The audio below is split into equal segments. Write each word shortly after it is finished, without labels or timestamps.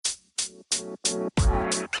Hey,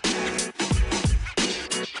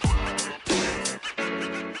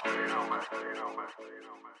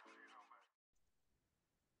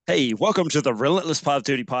 welcome to the Relentless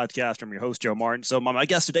Positivity Podcast. I'm your host, Joe Martin. So, my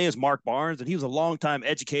guest today is Mark Barnes, and he was a longtime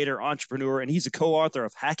educator, entrepreneur, and he's a co author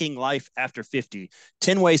of Hacking Life After 50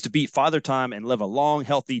 10 Ways to Beat Father Time and Live a Long,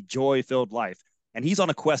 Healthy, Joy Filled Life. And he's on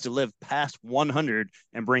a quest to live past 100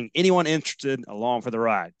 and bring anyone interested along for the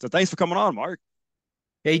ride. So, thanks for coming on, Mark.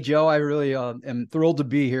 Hey, Joe, I really am thrilled to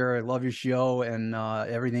be here. I love your show and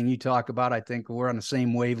everything you talk about. I think we're on the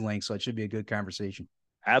same wavelength, so it should be a good conversation.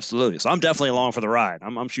 Absolutely. So, I'm definitely along for the ride.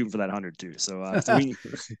 I'm shooting for that 100 too. So we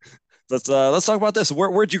let's talk about this.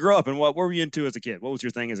 Where'd you grow up, and what were you into as a kid? What was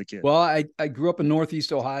your thing as a kid? Well, I grew up in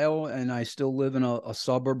Northeast Ohio, and I still live in a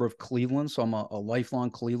suburb of Cleveland, so I'm a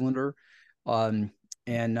lifelong Clevelander.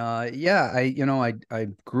 Yeah, I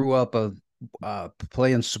grew up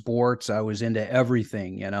playing sports. I was into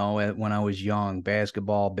everything, when I was young: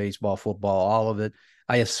 basketball, baseball, football, all of it.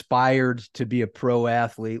 I aspired to be a pro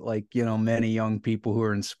athlete, like many young people who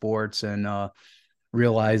are in sports, and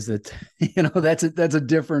realized that that's a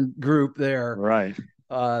different group there. Right.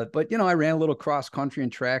 But I ran a little cross country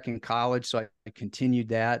and track in college, so I continued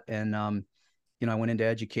that, and I went into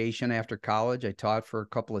education after college. I taught for a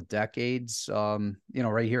couple of decades,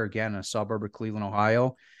 right here again in a suburb of Cleveland,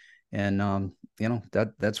 Ohio, and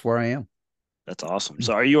that's where I am. That's awesome.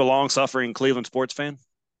 So, are you a long suffering Cleveland sports fan?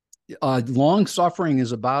 Long suffering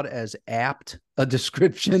is about as apt a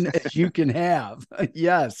description as you can have.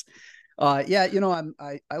 Yes. Yeah,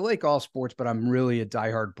 I like all sports, but I'm really a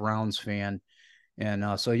diehard Browns fan.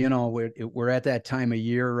 And so, we're at that time of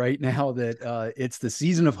year right now that it's the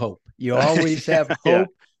season of hope. You always have Yeah. hope.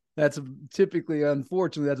 That's typically,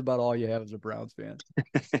 unfortunately, that's about all you have as a Browns fan.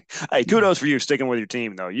 Hey, kudos for you sticking with your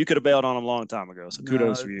team, though. You could have bailed on them a long time ago. So,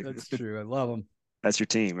 kudos No, for you. that's true. I love them. That's your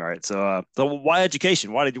team. All right. So why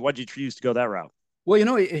education? Why did you choose to go that route?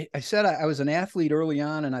 Well, I said I was an athlete early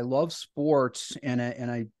on, and I love sports, and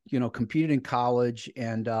I competed in college,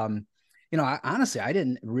 and honestly, I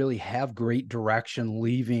didn't really have great direction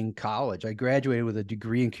leaving college. I graduated with a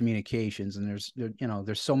degree in communications, and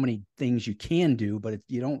there's so many things you can do, but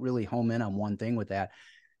you don't really home in on one thing with that.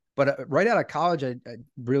 But right out of college, I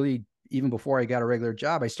really, even before I got a regular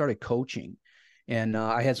job, I started coaching. And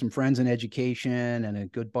I had some friends in education, and a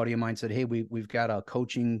good buddy of mine said, "Hey, we've got a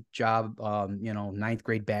coaching job, ninth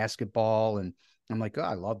grade basketball." And I'm like, "Oh,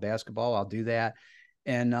 I love basketball. I'll do that."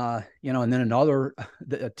 And and then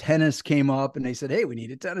the tennis came up, and they said, "Hey, we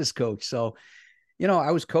need a tennis coach." So,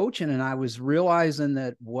 I was coaching, and I was realizing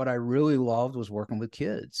that what I really loved was working with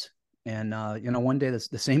kids. And one day,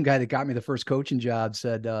 the same guy that got me the first coaching job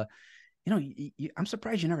said, "I'm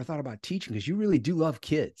surprised you never thought about teaching, because you really do love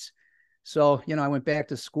kids." So, I went back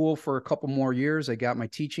to school for a couple more years. I got my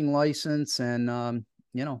teaching license, and I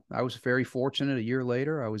was very fortunate. A year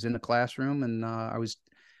later, I was in the classroom, and I was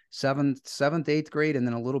seventh, eighth grade, and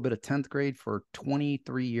then a little bit of 10th grade for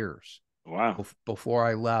 23 years Wow. before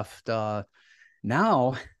I left.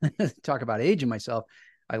 Now, talk about aging myself.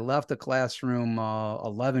 I left the classroom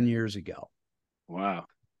 11 years ago. Wow.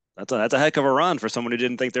 That's a heck of a run for someone who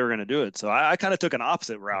didn't think they were going to do it. So I kind of took an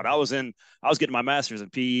opposite route. I was getting my master's in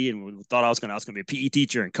PE and thought I was going to be a PE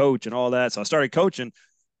teacher and coach and all that. So I started coaching,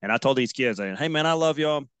 and I told these kids, "Hey man, I love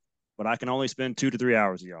y'all, but I can only spend 2 to 3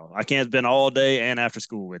 hours with y'all. I can't spend all day and after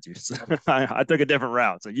school with you." So I took a different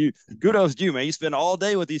route. So kudos to you, man. You spend all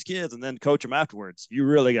day with these kids and then coach them afterwards. You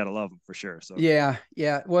really got to love them for sure. So Yeah,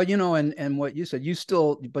 yeah. Well, and what you said,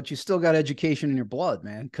 but you still got education in your blood,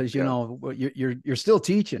 man, because yeah, you're still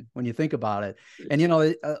teaching when you think about it. And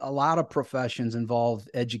a lot of professions involve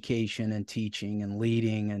education and teaching and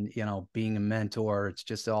leading and being a mentor. It's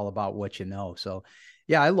just all about what you know. So,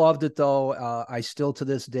 yeah, I loved it though. I still to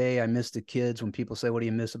this day I miss the kids. When people say, "What do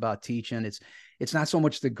you miss about teaching?" It's not so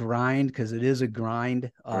much the grind, because it is a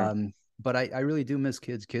grind. sure. But I really do miss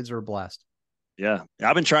kids. Kids are a blast. Yeah,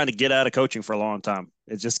 I've been trying to get out of coaching for a long time.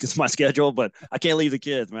 It's just because my schedule, but I can't leave the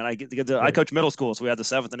kids, man. I Sure. coach middle school, so we have the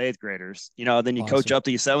seventh and eighth graders. Then you coach Awesome. up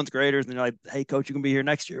to your seventh graders, and you're like, "Hey, coach, you can be here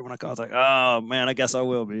next year." When I was like, "Oh man, I guess I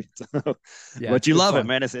will be." So, Yeah, but it's you good love it, fun.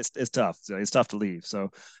 man. It's tough. So it's tough to leave. So,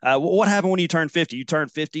 what happened when you turned 50? You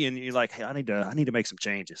turned 50, and you're like, "Hey, I need to make some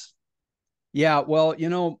changes." Yeah, well,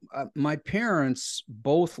 my parents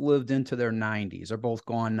both lived into their 90s. They're both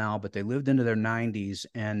gone now, but they lived into their 90s.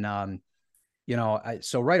 And,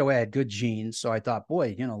 so right away I had good genes. So I thought,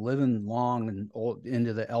 boy, living long and old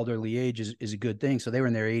into the elderly age is a good thing. So they were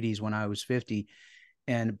in their 80s when I was 50.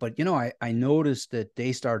 But, I noticed that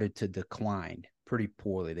they started to decline pretty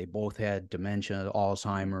poorly. They both had dementia,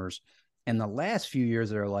 Alzheimer's. And the last few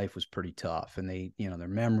years of their life was pretty tough, and they, their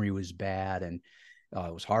memory was bad, and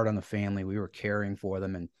it was hard on the family. We were caring for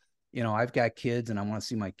them, and I've got kids, and I want to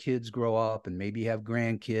see my kids grow up and maybe have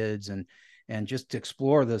grandkids, and just to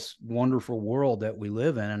explore this wonderful world that we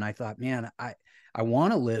live in. And I thought, man, I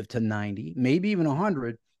want to live to 90, maybe even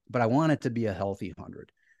 100, but I want it to be a healthy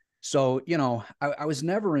 100. So, I was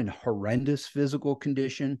never in horrendous physical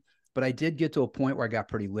condition, but I did get to a point where I got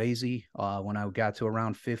pretty lazy. When I got to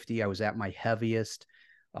around 50, I was at my heaviest.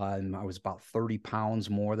 And I was about 30 pounds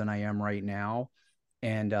more than I am right now.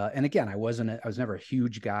 And again, I was never a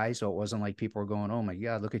huge guy. So it wasn't like people were going, oh my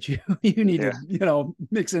God, look at you. You need to,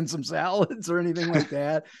 mix in some salads or anything like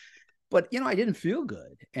that. But, I didn't feel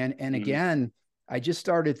good. And again, I just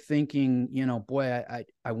started thinking, boy,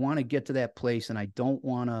 I want to get to that place, and I don't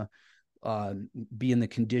want to be in the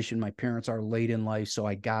condition my parents are late in life. So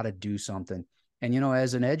I got to do something. And,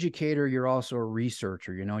 as an educator, you're also a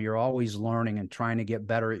researcher, you're always learning and trying to get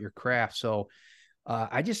better at your craft. So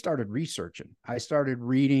I just started researching. I started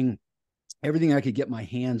reading everything I could get my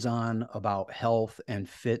hands on about health and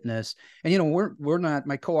fitness. And, we're not,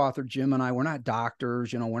 my co-author, Jim, and I, we're not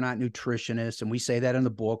doctors, we're not nutritionists. And we say that in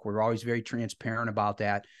the book. We're always very transparent about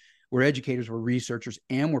that. We're educators, we're researchers,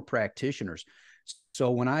 and we're practitioners. So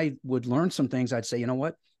when I would learn some things, I'd say, you know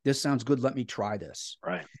what, this sounds good. Let me try this.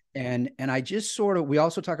 Right. And I just we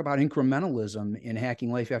also talk about incrementalism in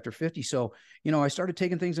Hacking Life After 50. So, I started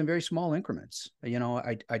taking things in very small increments.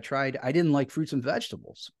 I tried, I didn't like fruits and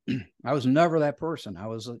vegetables. I was never that person. I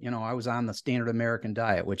was on the standard American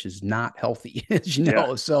diet, which is not healthy, as you know.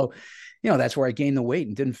 Yeah. So, that's where I gained the weight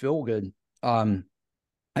and didn't feel good.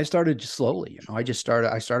 I started just slowly, I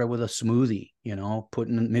started with a smoothie,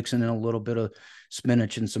 mixing in a little bit of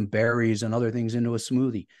spinach and some berries and other things into a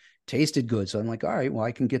smoothie. Tasted good. So I'm like, all right, well,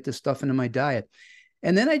 I can get this stuff into my diet.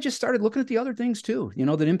 And then I just started looking at the other things too,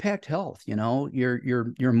 that impact health,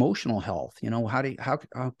 your emotional health, how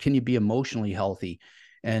can you be emotionally healthy,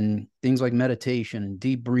 and things like meditation and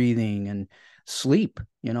deep breathing and sleep,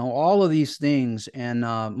 all of these things. And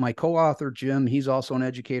my co-author, Jim, he's also an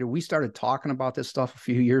educator. We started talking about this stuff a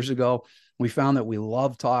few years ago. We found that we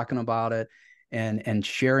love talking about it and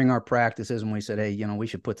sharing our practices. And we said, hey, we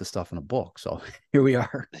should put this stuff in a book. So here we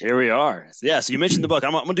are. Here we are. Yeah. So you mentioned the book.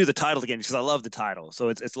 I'm going to do the title again because I love the title. So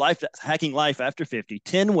it's Hacking Life After 50,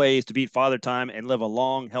 10 ways to beat father time and live a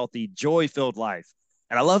long, healthy, joy-filled life.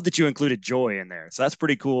 And I love that you included joy in there. So that's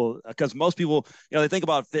pretty cool, because most people, they think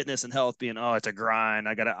about fitness and health being, oh, it's a grind.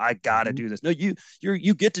 I gotta do this. No, you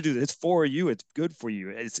get to do this. It's for you. It's good for you.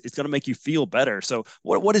 It's going to make you feel better. So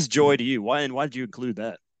what is joy to you? Why did you include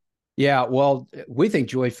that? Yeah, well, we think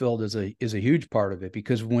joy-filled is a huge part of it,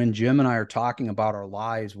 because when Jim and I are talking about our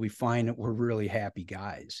lives, we find that we're really happy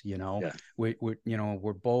guys. Yeah.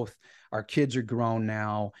 We're both, our kids are grown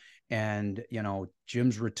now, and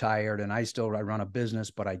Jim's retired, and I run a business,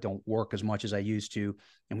 but I don't work as much as I used to.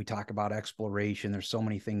 And we talk about exploration. There's so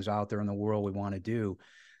many things out there in the world we want to do.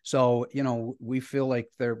 So, we feel like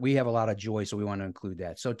we have a lot of joy, so we want to include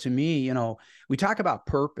that. So to me, we talk about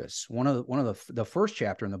purpose. One of the first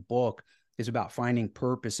chapter in the book is about finding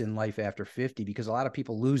purpose in life after 50, because a lot of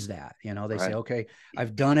people lose that. They say, okay,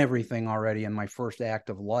 I've done everything already in my first act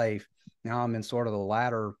of life. Now I'm in sort of the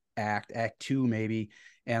latter act 2 maybe,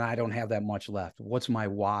 and I don't have that much left. What's my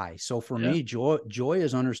why? So for me, joy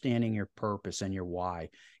is understanding your purpose and your why.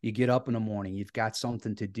 You get up in the morning, you've got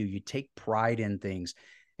something to do, you take pride in things,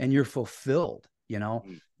 and you're fulfilled.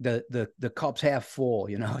 The cup's half full,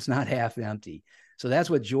 it's not half empty. So that's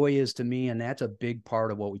what joy is to me. And that's a big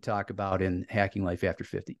part of what we talk about in Hacking Life After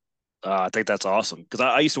 50. I think that's awesome, because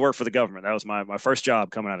I used to work for the government. That was my first job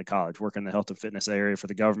coming out of college, working in the health and fitness area for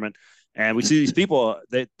the government. And we see these people,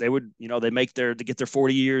 they would, they get their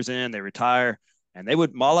 40 years in, they retire, and a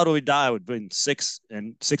lot would die within 6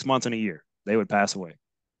 months and a year. They would pass away,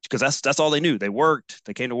 because that's all they knew. They worked,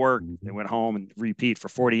 they came to work, they went home and repeat for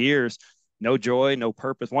 40 years. No joy, no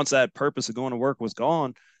purpose. Once that purpose of going to work was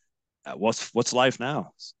gone, what's life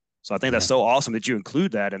now? So I think that's so awesome that you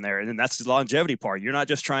include that in there. And then that's the longevity part. You're not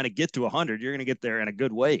just trying to get to 100. You're going to get there in a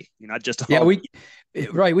good way. You're not just.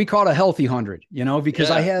 We call it a healthy 100,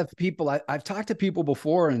 because I have people, I've talked to people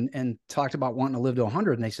before and talked about wanting to live to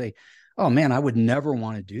 100. And they say, oh man, I would never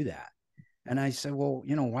want to do that. And I say, well,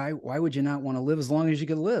 why would you not want to live as long as you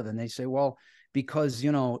could live? And they say, well, because,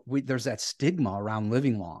 there's that stigma around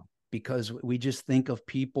living long, because we just think of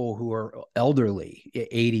people who are elderly,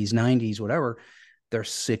 80s, 90s, whatever. They're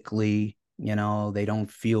sickly, they don't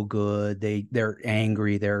feel good. They're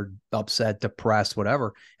angry, they're upset, depressed,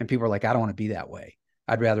 whatever. And people are like, I don't want to be that way.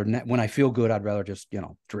 I'd rather, when I feel good, I'd rather just,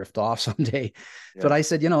 drift off someday. Yeah. But I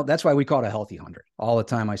said, that's why we call it a healthy 100 all the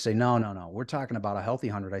time. I say, no, no, no, we're talking about a healthy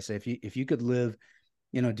 100. I say, if you could live,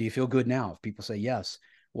 do you feel good now? If people say yes,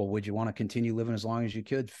 well, would you want to continue living as long as you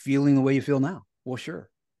could, feeling the way you feel now? Well, sure.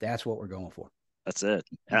 That's what we're going for. That's it.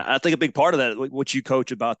 And I think a big part of that, what you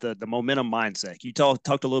coach about the momentum mindset. You talked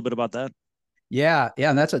a little bit about that. Yeah,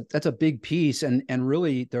 and that's a big piece, and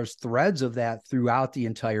really there's threads of that throughout the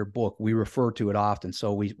entire book. We refer to it often,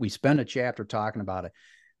 so we spend a chapter talking about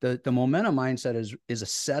it. The momentum mindset is a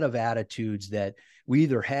set of attitudes that we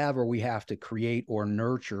either have or we have to create or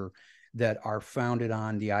nurture that are founded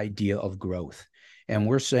on the idea of growth. And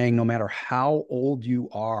we're saying no matter how old you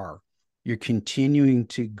are, you're continuing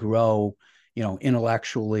to grow,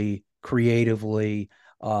 intellectually, creatively,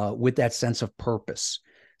 with that sense of purpose.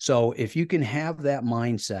 So if you can have that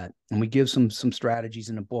mindset, and we give some strategies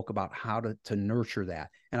in the book about how to nurture that.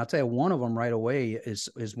 And I'll tell you, one of them right away is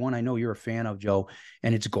one I know you're a fan of, Joe,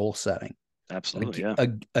 and it's goal setting. Absolutely. Yeah.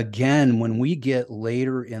 Again, when we get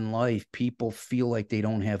later in life, people feel like they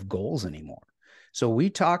don't have goals anymore. So we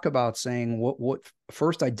talk about saying what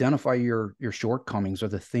first identify your shortcomings or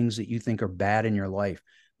the things that you think are bad in your life.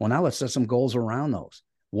 Well, now let's set some goals around those.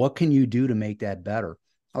 What can you do to make that better?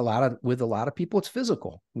 With a lot of people, it's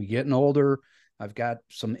physical. We're getting older. I've got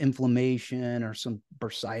some inflammation or some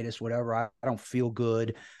bursitis, whatever. I don't feel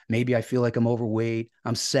good. Maybe I feel like I'm overweight.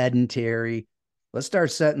 I'm sedentary. Let's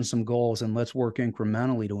start setting some goals and let's work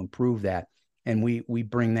incrementally to improve that. And we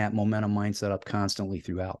bring that momentum mindset up constantly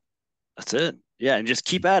throughout. That's it. Yeah, and just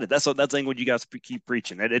keep at it. That's thing what you guys keep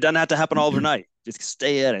preaching. It doesn't have to happen overnight. Just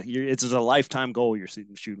stay at it. It's a lifetime goal you're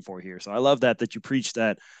shooting for here. So I love that you preach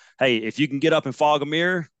that. Hey, if you can get up and fog a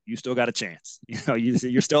mirror, you still got a chance.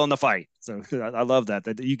 You're still in the fight. So I love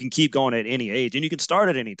that you can keep going at any age, and you can start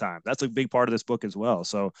at any time. That's a big part of this book as well.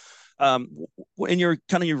 So, in your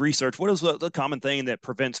research, what is the common thing that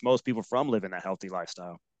prevents most people from living that healthy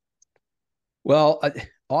lifestyle? Well,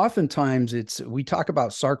 oftentimes we talk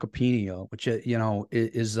about sarcopenia, which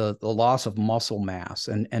is the loss of muscle mass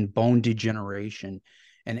and bone degeneration.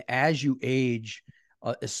 And as you age,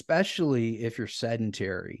 especially if you're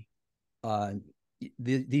sedentary,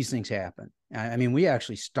 these things happen. I mean, we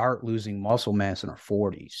actually start losing muscle mass in our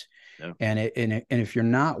 40s. Yeah. And if you're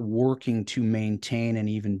not working to maintain and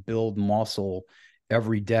even build muscle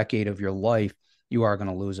every decade of your life, you are going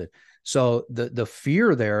to lose it. So the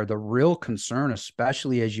fear there, the real concern,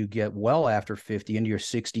 especially as you get well after 50 into your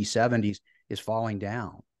 60s, 70s, is falling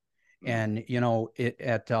down. And,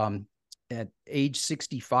 at age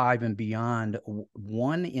 65 and beyond,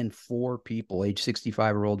 1 in 4 people age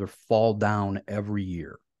 65 or older fall down every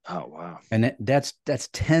year. Oh, wow. And that's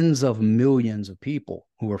tens of millions of people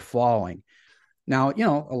who are falling. Now,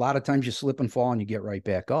 a lot of times you slip and fall and you get right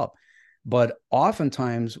back up. But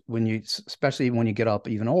oftentimes especially when you get up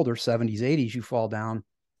even older, 70s, 80s, you fall down,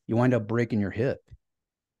 you wind up breaking your hip.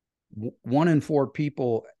 1 in 4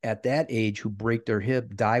 people at that age who break their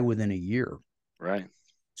hip die within a year. Right.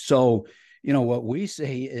 So, what we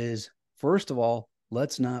say is, first of all,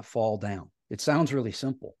 let's not fall down. It sounds really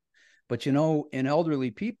simple, but in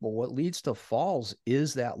elderly people, what leads to falls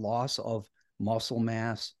is that loss of muscle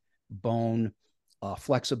mass, bone,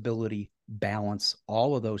 flexibility, balance,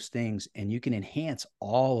 all of those things. And you can enhance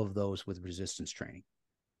all of those with resistance training.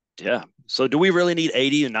 Yeah. So do we really need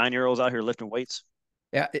 80 and 9-year-olds out here lifting weights?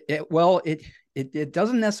 Yeah. It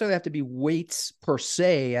doesn't necessarily have to be weights per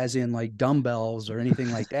se, as in like dumbbells or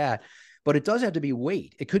anything like that, but it does have to be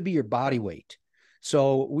weight. It could be your body weight.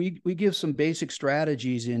 So we give some basic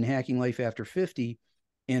strategies in Hacking Life After 50.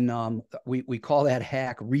 We call that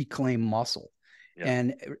hack Reclaim Muscle.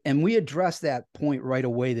 Yeah. And we address that point right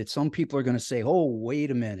away, that some people are going to say, oh,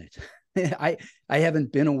 wait a minute. I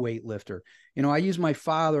haven't been a weightlifter. I use my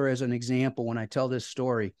father as an example when I tell this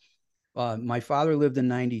story. My father lived in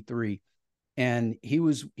 93, and he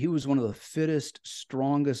was one of the fittest,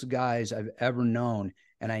 strongest guys I've ever known.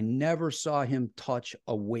 And I never saw him touch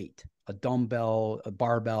a weight, a dumbbell, a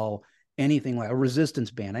barbell, anything like a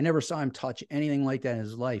resistance band. I never saw him touch anything like that in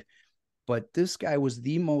his life. But this guy was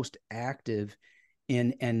the most active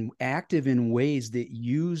in ways that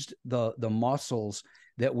used the muscles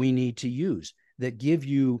that we need to use, that give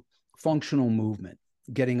you functional movement,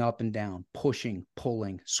 getting up and down, pushing,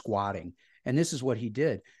 pulling, squatting. And this is what he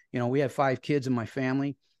did. We had 5 kids in my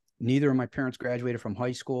family. Neither of my parents graduated from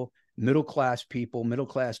high school, middle-class people,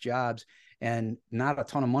 middle-class jobs, and not a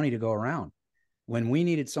ton of money to go around. When we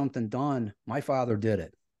needed something done, my father did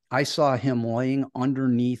it. I saw him laying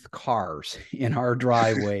underneath cars in our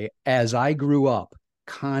driveway as I grew up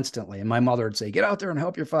constantly. And my mother would say, get out there and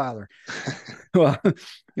help your father. Well,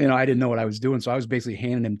 I didn't know what I was doing. So I was basically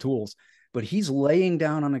handing him tools, but he's laying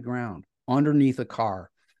down on the ground underneath a car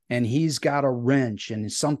and he's got a wrench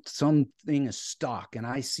and something is stuck. And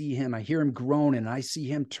I hear him groaning and I see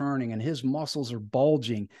him turning and his muscles are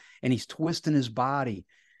bulging and he's twisting his body.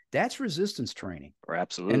 That's resistance training.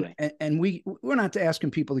 Absolutely. And we're not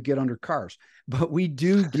asking people to get under cars, but we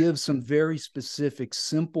do give some very specific,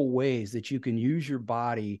 simple ways that you can use your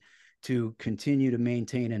body to continue to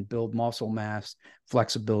maintain and build muscle mass,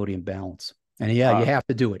 flexibility, and balance. And you have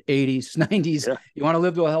to do it. 80s, 90s. Yeah. You want to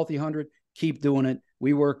live to a healthy 100, keep doing it.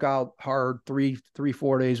 We work out hard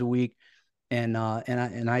 4 days a week. And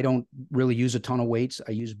I don't really use a ton of weights.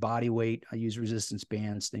 I use body weight. I use resistance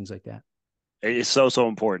bands, things like that. It's so, so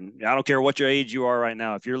important. I don't care what your age you are right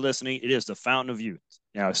now. If you're listening, it is the fountain of youth.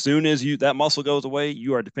 Now, as soon as that muscle goes away,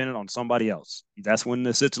 you are dependent on somebody else. That's when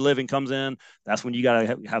the assisted living comes in. That's when you got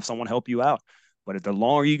to have someone help you out. But the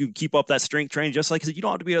longer you can keep up that strength training, just like I said, you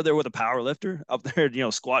don't have to be out there with a power lifter up there,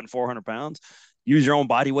 squatting 400 pounds. Use your own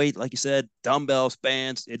body weight, like you said, dumbbells,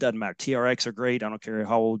 bands. It doesn't matter. TRX are great. I don't care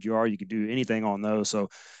how old you are. You can do anything on those. So,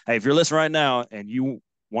 hey, if you're listening right now and you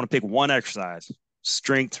want to pick one exercise,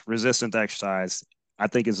 strength resistant exercise, I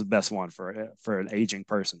think is the best one for an aging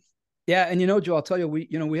person. Yeah, and Joe, I'll tell you, we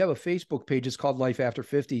have a Facebook page. It's called Life After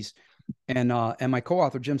 50s, and my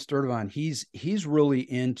co-author Jim Sturdivant, he's really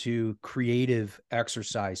into creative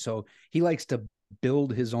exercise. So he likes to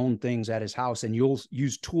build his own things at his house, and you'll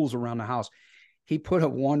use tools around the house. He put a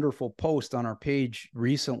wonderful post on our page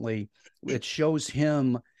recently. It shows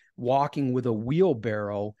him walking with a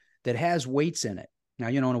wheelbarrow that has weights in it. Now,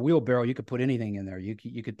 in a wheelbarrow, you could put anything in there.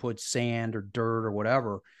 You could put sand or dirt or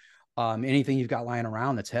whatever, anything you've got lying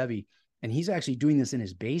around that's heavy. And he's actually doing this in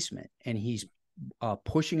his basement, and he's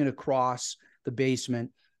pushing it across the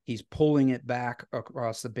basement. He's pulling it back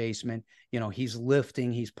across the basement. He's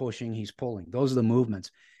lifting, he's pushing, he's pulling. Those are the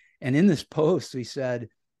movements. And in this post, he said,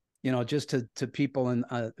 just to people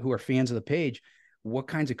who are fans of the page, what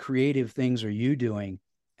kinds of creative things are you doing?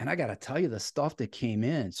 And I got to tell you the stuff that came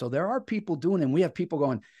in. So there are people doing, and we have people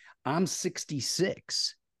going, I'm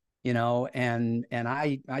 66, and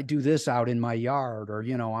I do this out in my yard, or,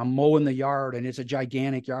 I'm mowing the yard and it's a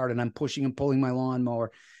gigantic yard and I'm pushing and pulling my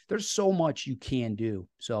lawnmower. There's so much you can do.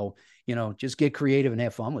 So, just get creative and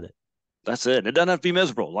have fun with it. That's it. It doesn't have to be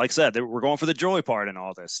miserable. Like I said, we're going for the joy part in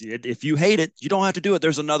all this. If you hate it, you don't have to do it.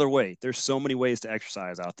 There's another way. There's so many ways to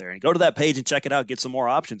exercise out there. And go to that page and check it out. Get some more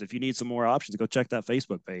options. If you need some more options, go check that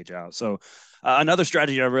Facebook page out. So another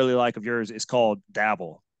strategy I really like of yours is called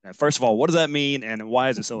Dabble. Now, first of all, what does that mean and why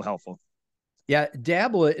is it so helpful? Yeah,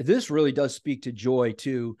 Dabble, this really does speak to joy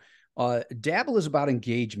too. Dabble is about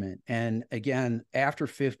engagement. And again, after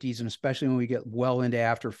 50s, and especially when we get well into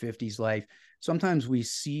after 50s life, sometimes we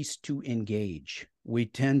cease to engage. We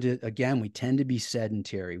tend to be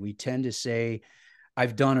sedentary. We tend to say,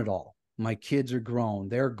 I've done it all. My kids are grown.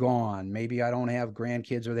 They're gone. Maybe I don't have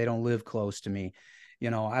grandkids or they don't live close to me.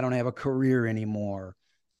 I don't have a career anymore.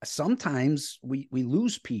 Sometimes we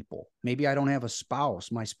lose people. Maybe I don't have a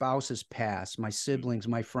spouse. My spouse has passed, my siblings,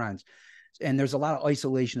 my friends. And there's a lot of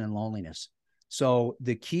isolation and loneliness. So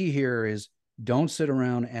the key here is don't sit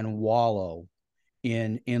around and wallow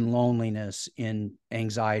in loneliness, in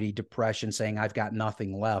anxiety, depression, saying I've got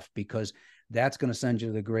nothing left, because that's going to send you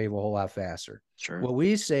to the grave a whole lot faster. Sure. What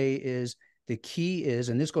we say is the key is,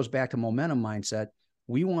 and this goes back to momentum mindset,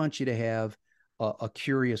 we want you to have a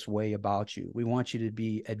curious way about you. We want you to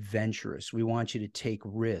be adventurous. We want you to take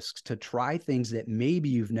risks, to try things that maybe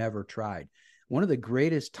you've never tried. One of the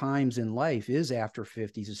greatest times in life is after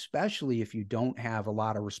 50s, especially if you don't have a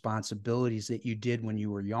lot of responsibilities that you did when you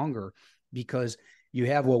were younger, because you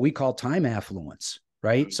have what we call time affluence,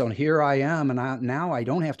 right? Mm-hmm. So here I am, and now I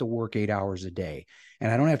don't have to work 8 hours a day,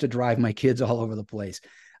 and I don't have to drive my kids all over the place.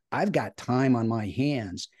 I've got time on my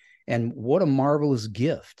hands, and what a marvelous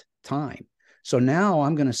gift, time. So now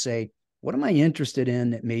I'm going to say, what am I interested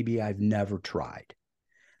in that maybe I've never tried?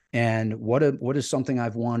 And what is something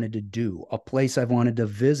I've wanted to do? A place I've wanted to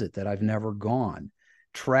visit that I've never gone.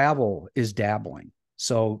 Travel is dabbling.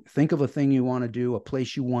 So think of a thing you want to do, a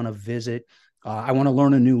place you want to visit. I want to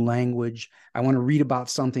learn a new language. I want to read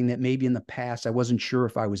about something that maybe in the past I wasn't sure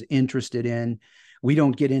if I was interested in. We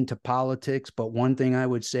don't get into politics, but one thing I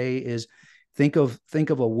would say is think of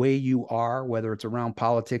a way you are, whether it's around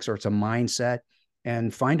politics or it's a mindset,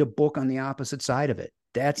 and find a book on the opposite side of it.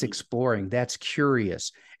 That's exploring, that's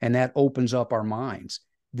curious, and that opens up our minds.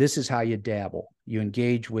 This is how you dabble. You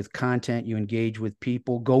engage with content, you engage with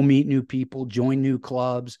people, go meet new people, join new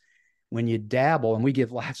clubs. When you dabble, and we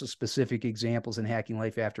give lots of specific examples in Hacking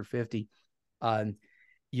Life After 50,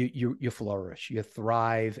 you flourish, you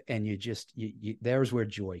thrive, and there's where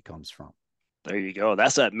joy comes from. There you go.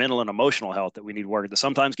 That's that mental and emotional health that we need work that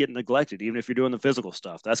sometimes get neglected, even if you're doing the physical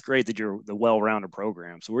stuff. That's great that you're the well-rounded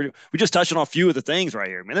program. So we're just touching on a few of the things right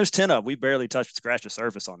here. I mean, there's 10 of them. We barely scratched the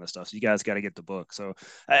surface on this stuff. So you guys got to get the book. So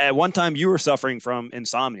at one time you were suffering from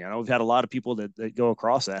insomnia. I know we've had a lot of people that go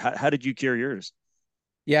across that. How did you cure yours?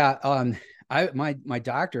 Yeah. My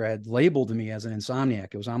doctor had labeled me as an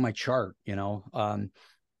insomniac. It was on my chart,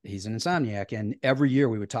 he's an insomniac. And every year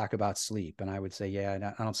we would talk about sleep. And I would say,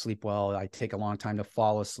 yeah, I don't sleep well. I take a long time to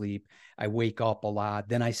fall asleep. I wake up a lot.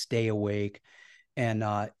 Then I stay awake. And,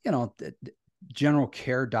 general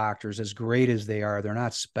care doctors, as great as they are, they're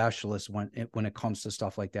not specialists when it comes to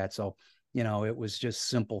stuff like that. So, it was just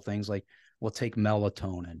simple things like, we'll take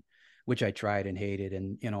melatonin, which I tried and hated.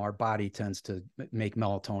 And, our body tends to make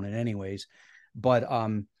melatonin anyways. But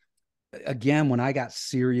again, when I got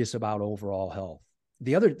serious about overall health,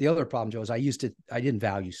 the other problem, Joe, is I didn't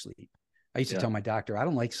value sleep. I used to tell my doctor, I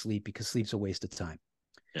don't like sleep because sleep's a waste of time.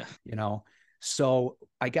 Yeah. So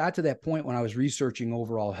I got to that point when I was researching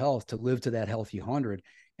overall health to live to that healthy 100.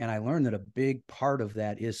 And I learned that a big part of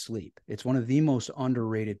that is sleep. It's one of the most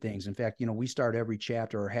underrated things. In fact, we start every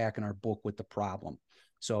chapter or hack in our book with the problem.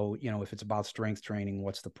 So, if it's about strength training,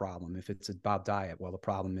 what's the problem? If it's about diet, well, the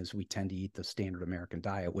problem is we tend to eat the standard American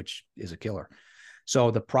diet, which is a killer.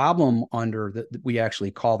 So the problem we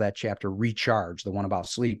actually call that chapter Recharge, the one about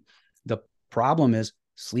sleep. The problem is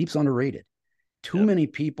sleep's underrated. Too many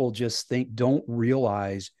people just don't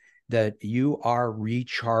realize that you are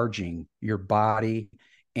recharging your body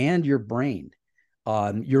and your brain,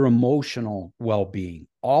 your emotional well-being.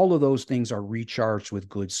 All of those things are recharged with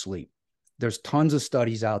good sleep. There's tons of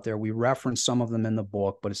studies out there. We reference some of them in the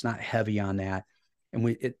book, but it's not heavy on that.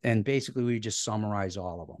 And basically we just summarize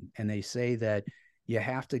all of them. And they say that you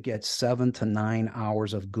have to get 7 to 9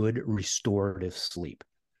 hours of good restorative sleep.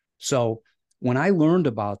 So when I learned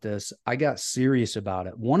about this, I got serious about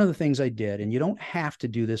it. One of the things I did, and you don't have to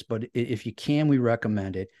do this, but if you can, we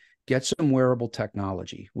recommend it. Get some wearable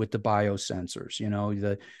technology with the biosensors,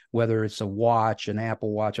 whether it's a watch, an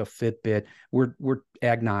Apple Watch, a Fitbit. We're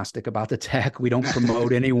agnostic about the tech. We don't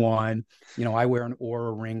promote anyone. I wear an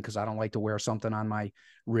Oura ring because I don't like to wear something on my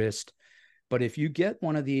wrist. But if you get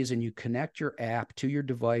one of these and you connect your app to your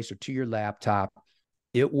device or to your laptop,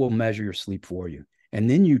 it will measure your sleep for you. And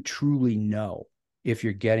then you truly know if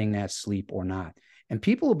you're getting that sleep or not. And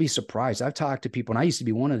people will be surprised. I've talked to people, and I used to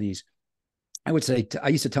be one of these. I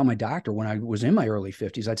used to tell my doctor when I was in my early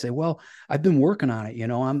 50s, I'd say, well, I've been working on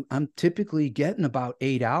it. I'm typically getting about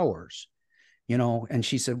 8 hours, and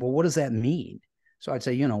she said, well, what does that mean? So I'd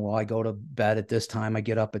say, well, I go to bed at this time. I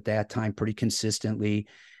get up at that time pretty consistently.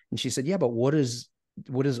 And she said, yeah, but what does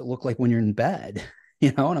it look like when you're in bed?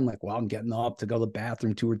 And I'm like, well, I'm getting up to go to the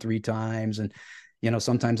bathroom 2 or 3 times. And,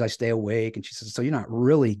 sometimes I stay awake. And she says, so you're not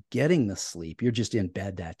really getting the sleep. You're just in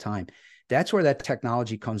bed that time. That's where that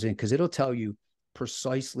technology comes in, because it'll tell you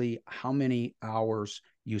precisely how many hours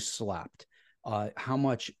you slept, how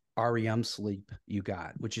much REM sleep you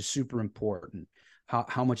got, which is super important,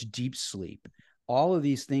 how much deep sleep. All of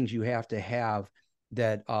these things you have to have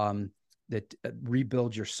that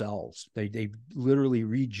rebuild your cells. They literally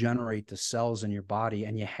regenerate the cells in your body,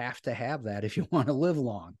 and you have to have that if you want to live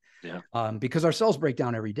long. Because our cells break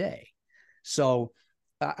down every day. So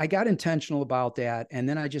I got intentional about that, and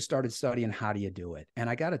then I just started studying how do you do it. And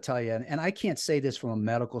I got to tell you, and I can't say this from a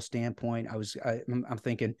medical standpoint. I'm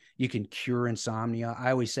thinking you can cure insomnia.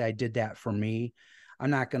 I always say I did that for me.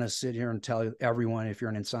 I'm not going to sit here and tell everyone, if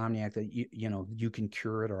you're an insomniac, that you can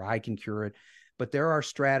cure it or I can cure it. But there are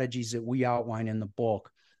strategies that we outline in the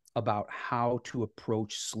book about how to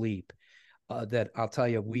approach sleep that I'll tell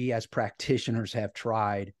you, we as practitioners have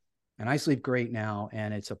tried, and I sleep great now,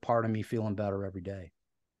 and it's a part of me feeling better every day.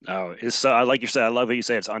 No, it's so, like you said, I love how you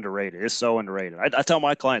say it's underrated. It's so underrated. I tell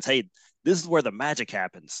my clients, hey, this is where the magic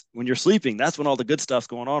happens. When you're sleeping, that's when all the good stuff's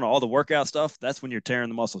going on. All the workout stuff, that's when you're tearing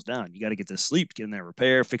the muscles down. You got to get this sleep, get in there,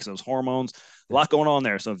 repair, fix those hormones. A lot going on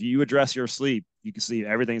there. So if you address your sleep, you can see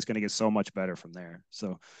everything's going to get so much better from there.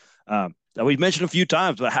 So we've mentioned a few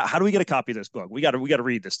times, but how do we get a copy of this book? We got to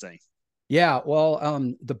read this thing. Yeah, well,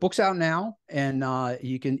 the book's out now, and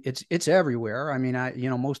it's everywhere. I mean,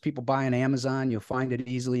 most people buy on Amazon. You'll find it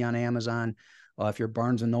easily on Amazon. If you're a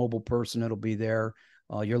Barnes and Noble person, it'll be there.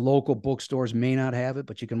 Your local bookstores may not have it,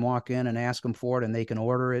 but you can walk in and ask them for it, and they can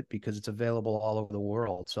order it because it's available all over the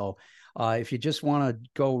world. So if you just want to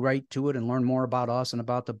go right to it and learn more about us and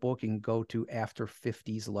about the book, you can go to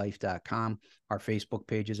after50slife.com. Our Facebook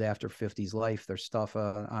page is After 50s Life. There's stuff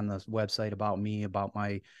on the website about me, about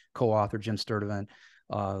my co-author, Jim Sturdivant.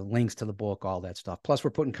 links to the book, all that stuff. Plus,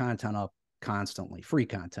 we're putting content up constantly, free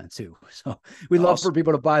content too. So we love for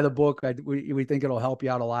people to buy the book. We think it'll help you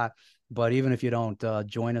out a lot. But even if you don't,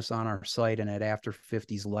 join us on our site and at After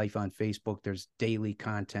 50s Life on Facebook. There's daily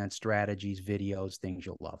content, strategies, videos, things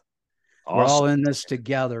you'll love. Awesome. We're all in this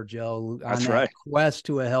together, Joe. That's right. Quest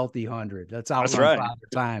to a healthy 100. That's our Father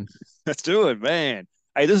Time. Let's do it, man.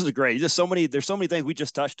 Hey, this is great. There's so many things we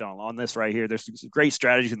just touched on this right here. There's great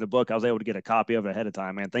strategies in the book. I was able to get a copy of it ahead of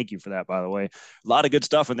time, man. Thank you for that, by the way. A lot of good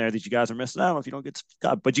stuff in there that you guys are missing out on if you don't get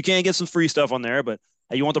but you can get some free stuff on there. But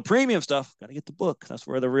hey, you want the premium stuff, got to get the book. That's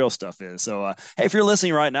where the real stuff is. So, hey, if you're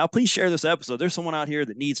listening right now, please share this episode. There's someone out here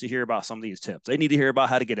that needs to hear about some of these tips. They need to hear about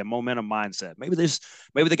how to get a momentum mindset. Maybe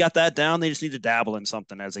they got that down. They just need to dabble in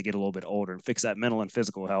something as they get a little bit older and fix that mental and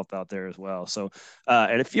physical health out there as well. So,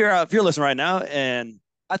 and if you're listening right now, and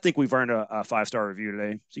I think we've earned a 5-star review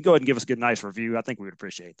today. So you go ahead and give us a good, nice review. I think we would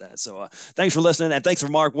appreciate that. So thanks for listening. And thanks for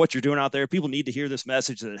Mark, what you're doing out there. People need to hear this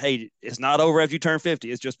message that, hey, it's not over after you turn 50.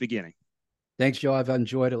 It's just beginning. Thanks, Joe. I've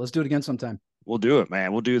enjoyed it. Let's do it again sometime. We'll do it,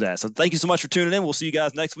 man. We'll do that. So thank you so much for tuning in. We'll see you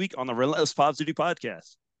guys next week on the Relentless Positivity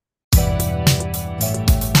Podcast.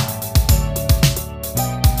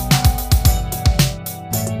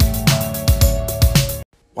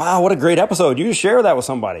 Wow, what a great episode. You just share that with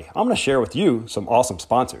somebody. I'm going to share with you some awesome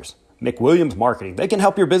sponsors. McWilliams Marketing. They can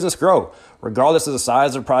help your business grow. Regardless of the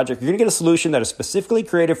size of the project, you're going to get a solution that is specifically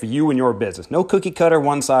created for you and your business. No cookie cutter,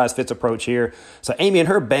 one size fits approach here. So Amy and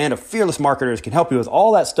her band of fearless marketers can help you with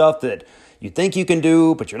all that stuff that you think you can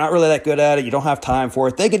do, but you're not really that good at it. You don't have time for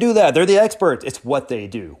it. They can do that. They're the experts. It's what they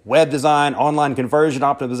do. Web design, online conversion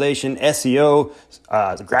optimization, SEO,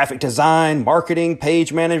 graphic design, marketing,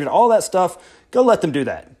 page management, all that stuff. Go let them do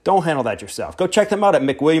that. Don't handle that yourself. Go check them out at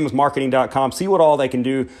McWilliamsMarketing.com. See what all they can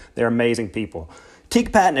do. They're amazing people.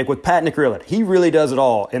 Teak Patnick with Patnick Realty. He really does it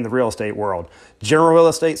all in the real estate world. General real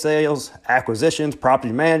estate sales, acquisitions,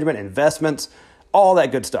 property management, investments, all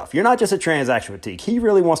that good stuff. You're not just a transaction with Teak. He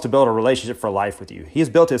really wants to build a relationship for life with you. He has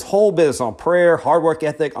built his whole business on prayer, hard work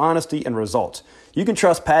ethic, honesty, and results. You can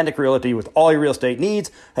trust Patnick Realty with all your real estate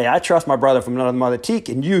needs. Hey, I trust my brother from another mother, Teak,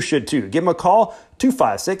 and you should too. Give him a call,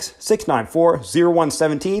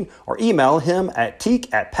 256-694-0117, or email him at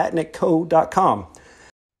teak@patnickco.com.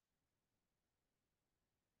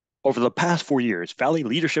 Over the past 4 years, Valley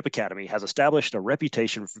Leadership Academy has established a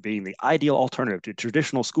reputation for being the ideal alternative to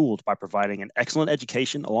traditional schools by providing an excellent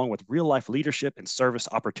education along with real-life leadership and service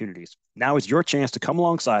opportunities. Now is your chance to come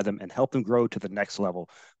alongside them and help them grow to the next level.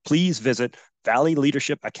 Please visit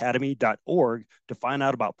valleyleadershipacademy.org to find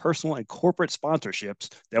out about personal and corporate sponsorships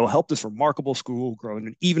that will help this remarkable school grow in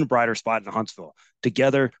an even brighter spot in Huntsville.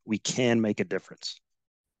 Together, we can make a difference.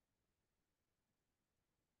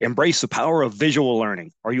 Embrace the power of visual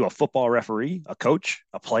learning. Are you a football referee, a coach,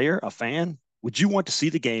 a player, a fan? Would you want to see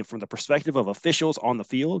the game from the perspective of officials on the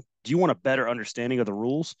field? Do you want a better understanding of the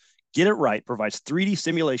rules? Get It Right provides 3D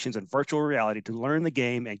simulations and virtual reality to learn the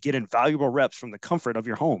game and get invaluable reps from the comfort of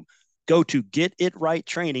your home. Go to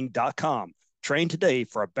getitrighttraining.com. Train today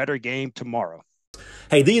for a better game tomorrow.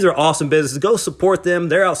 Hey, these are awesome businesses. Go support them.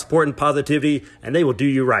 They're out supporting positivity, and they will do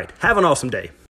you right. Have an awesome day.